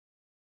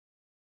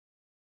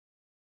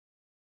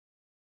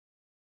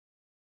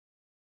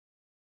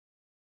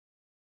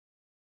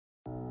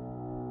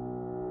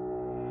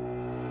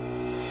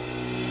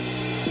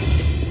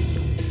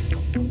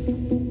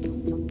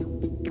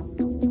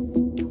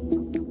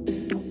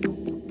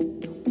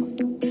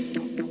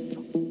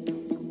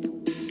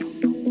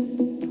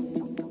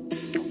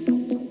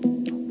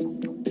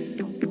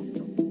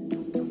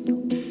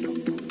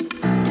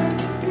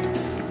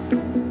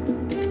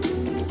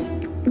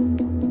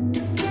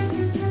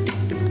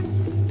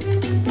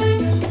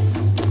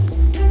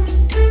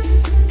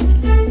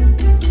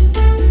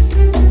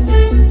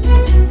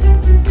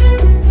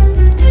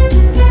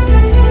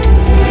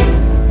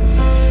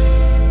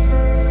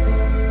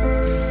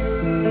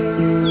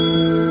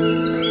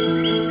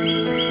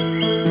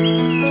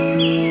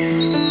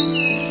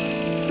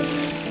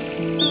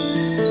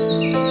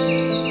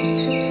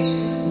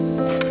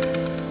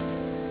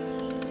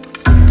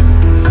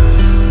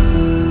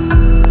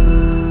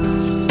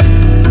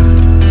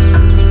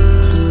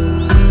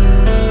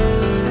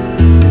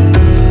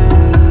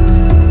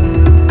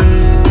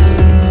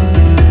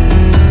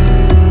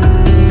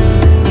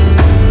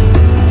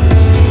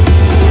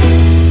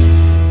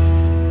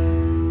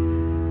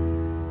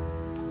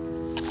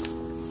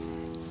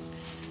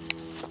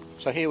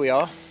So here we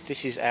are.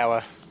 This is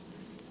our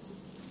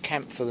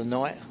camp for the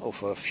night, or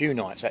for a few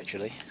nights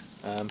actually.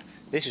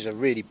 This is a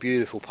really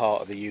beautiful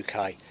part of the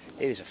UK.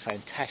 It is a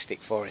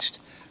fantastic forest.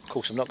 Of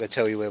course I'm not going to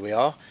tell you where we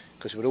are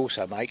because it would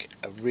also make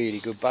a really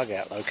good bug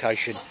out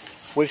location.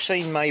 We've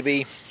seen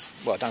maybe,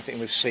 well I don't think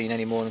we've seen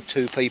any more than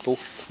 2 people,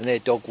 and they're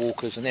dog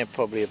walkers, and they're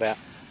probably about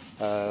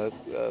a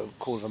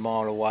quarter of a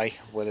mile away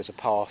where there's a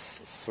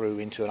path through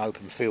into an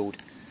open field.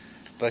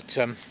 But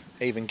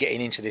even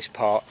getting into this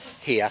part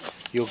here,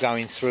 you're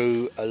going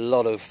through a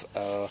lot of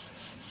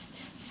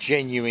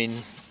genuine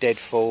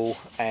deadfall,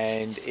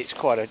 and it's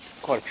quite a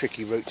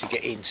tricky route to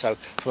get in. So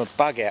from a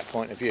bug out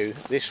point of view,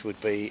 this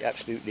would be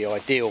absolutely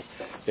ideal.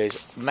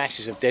 There's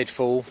masses of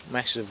deadfall,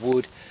 masses of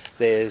wood,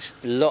 there's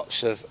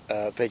lots of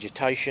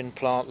vegetation,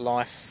 plant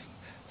life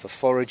for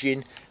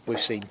foraging. We've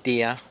seen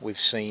deer, we've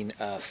seen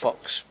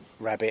fox,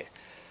 rabbit,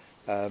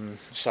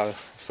 so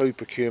food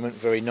procurement,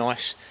 very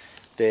nice.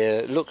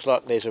 There looks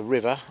like there's a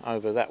river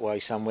over that way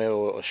somewhere,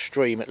 or a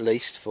stream at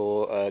least,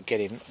 for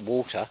getting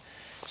water.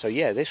 So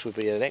yeah, this would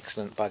be an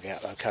excellent bug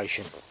out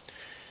location.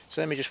 So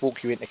let me just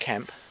walk you into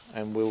camp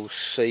and we'll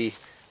see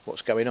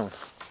what's going on.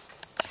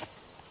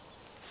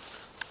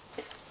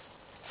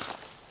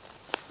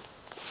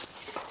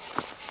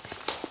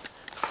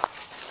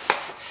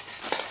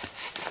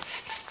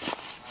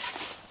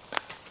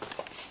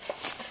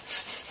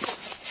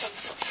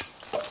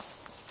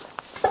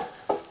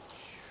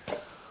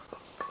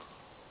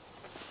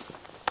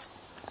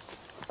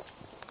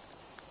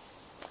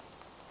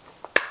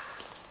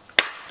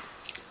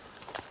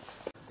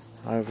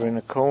 Over in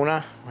the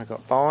corner we've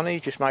got Barney,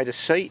 just made a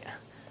seat,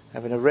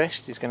 having a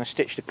rest. He's going to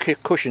stitch the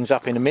cushions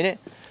up in a minute.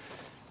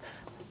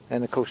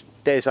 And of course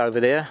Des over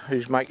there,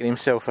 who's making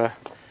himself a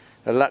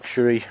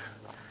luxury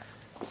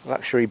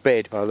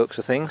bed by the looks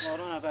of things. Well, I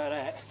don't know about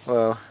that.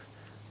 Well,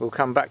 we'll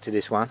come back to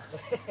this one.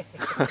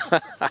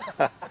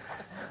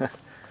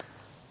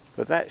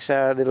 But that's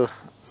our little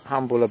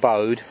humble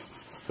abode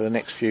for the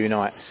next few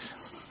nights.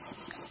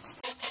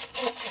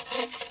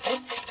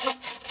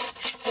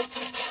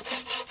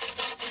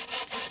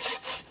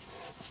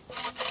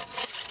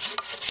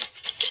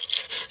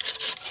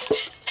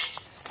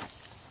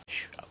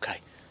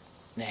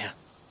 Now,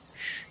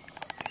 shh.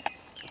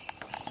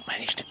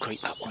 Managed to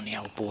creep up on the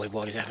old boy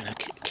while he's having a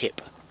kip.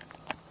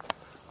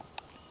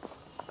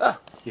 Ah,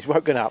 he's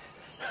woken up.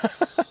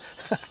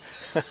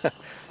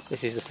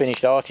 This is the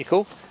finished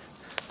article.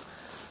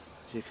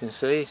 As you can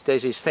see,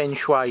 there's his feng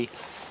shui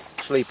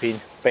sleeping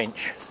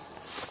bench.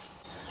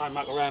 I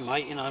muck around,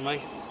 mate, you know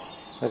me.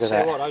 Look at So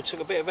that. what, I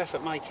took a bit of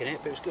effort making it,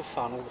 but it was good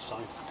fun all the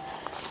same.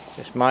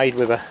 It's made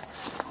with a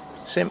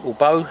simple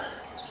bow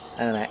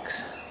and an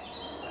axe.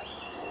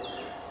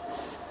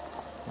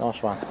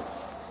 Nice one.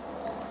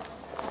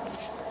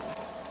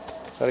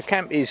 So the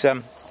camp is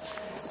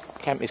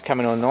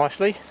coming on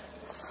nicely.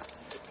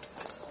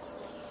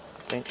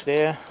 Bench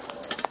there.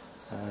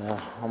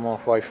 I'm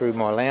halfway through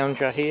my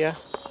lounger here,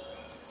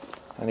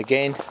 and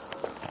again,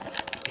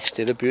 it's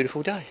still a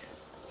beautiful day.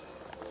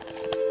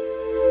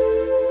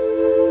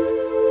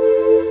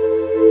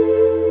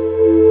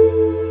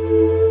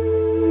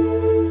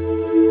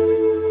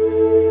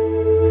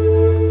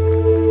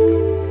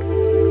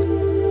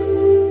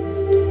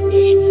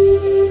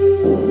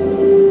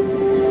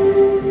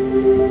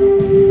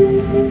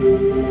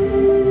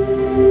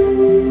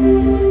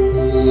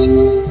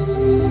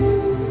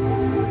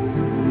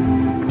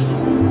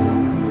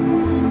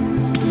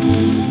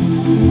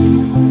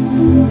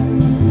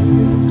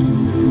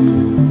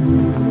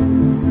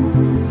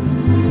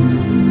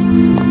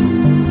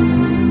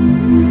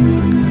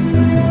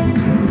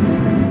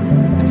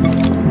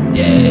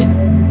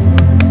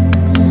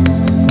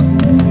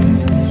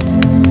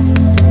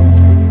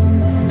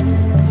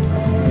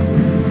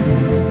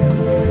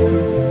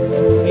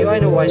 You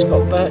ain't always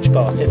got birch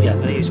bark, have you?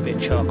 I use a bit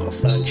of charcoal off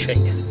that sheet.